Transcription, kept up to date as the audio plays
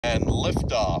And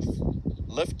liftoff.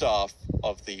 Liftoff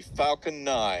of the Falcon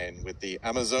 9 with the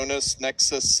Amazonas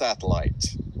Nexus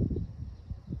satellite.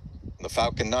 The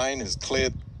Falcon 9 has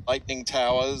cleared lightning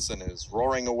towers and is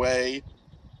roaring away.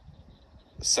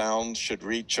 The sound should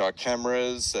reach our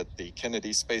cameras at the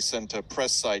Kennedy Space Center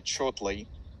press site shortly.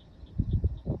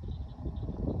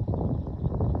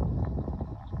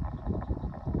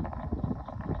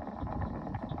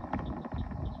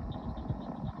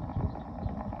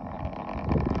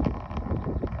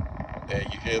 There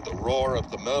you hear the roar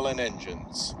of the Merlin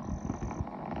engines.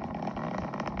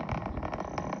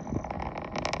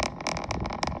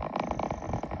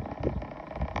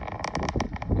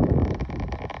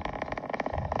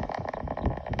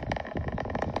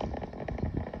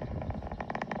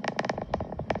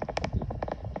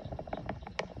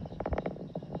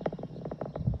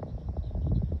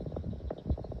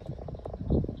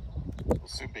 We'll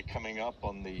soon be coming up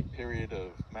on the period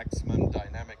of maximum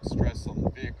dynamic stress on the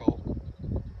vehicle.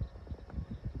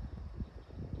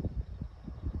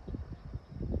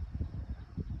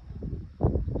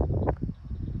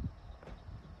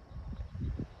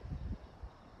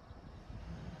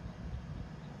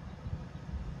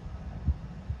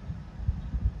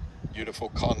 Beautiful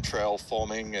contrail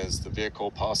forming as the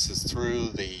vehicle passes through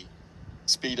the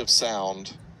speed of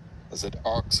sound as it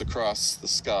arcs across the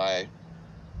sky.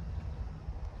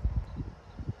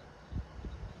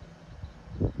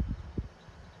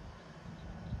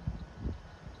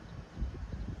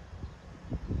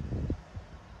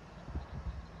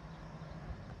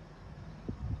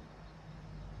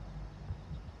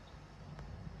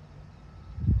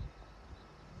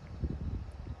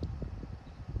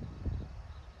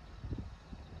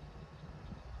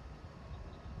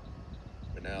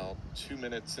 We're now 2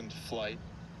 minutes into flight.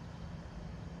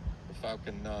 The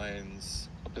Falcon 9's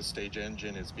upper stage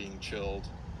engine is being chilled.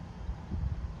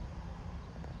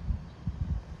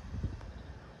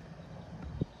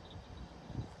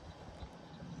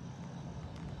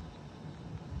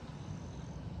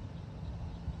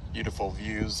 Beautiful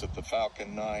views of the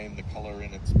Falcon 9, the color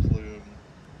in its plume,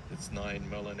 its 9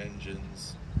 Merlin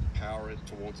engines, power it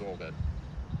towards orbit.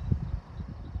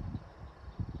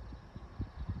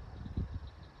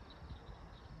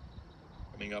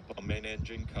 Coming up on main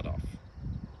engine cutoff.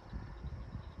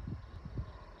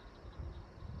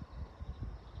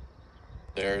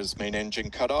 There's main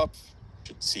engine cutoff.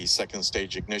 Should see second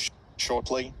stage ignition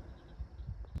shortly.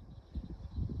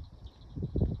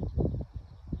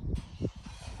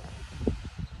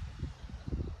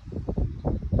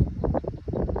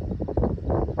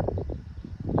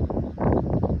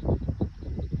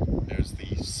 There's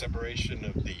the separation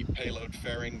of the payload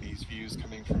fairing, these views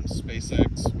coming from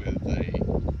SpaceX with a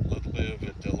little bit of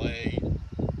a delay.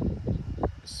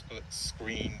 The split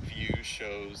screen view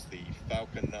shows the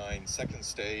Falcon 9 second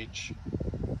stage.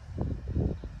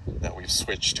 Now we've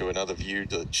switched to another view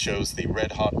that shows the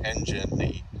red hot engine,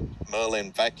 the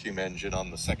Merlin vacuum engine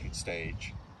on the second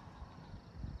stage.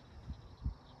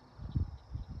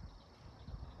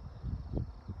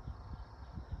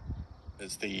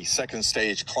 As the second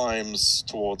stage climbs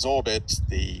towards orbit,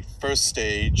 the first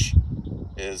stage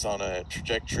is on a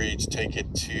trajectory to take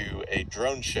it to a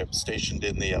drone ship stationed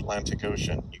in the Atlantic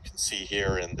Ocean. You can see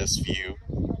here in this view,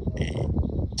 the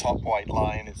top white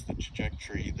line is the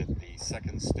trajectory that the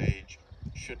second stage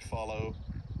should follow,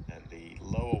 and the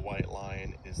lower white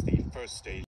line is the first stage.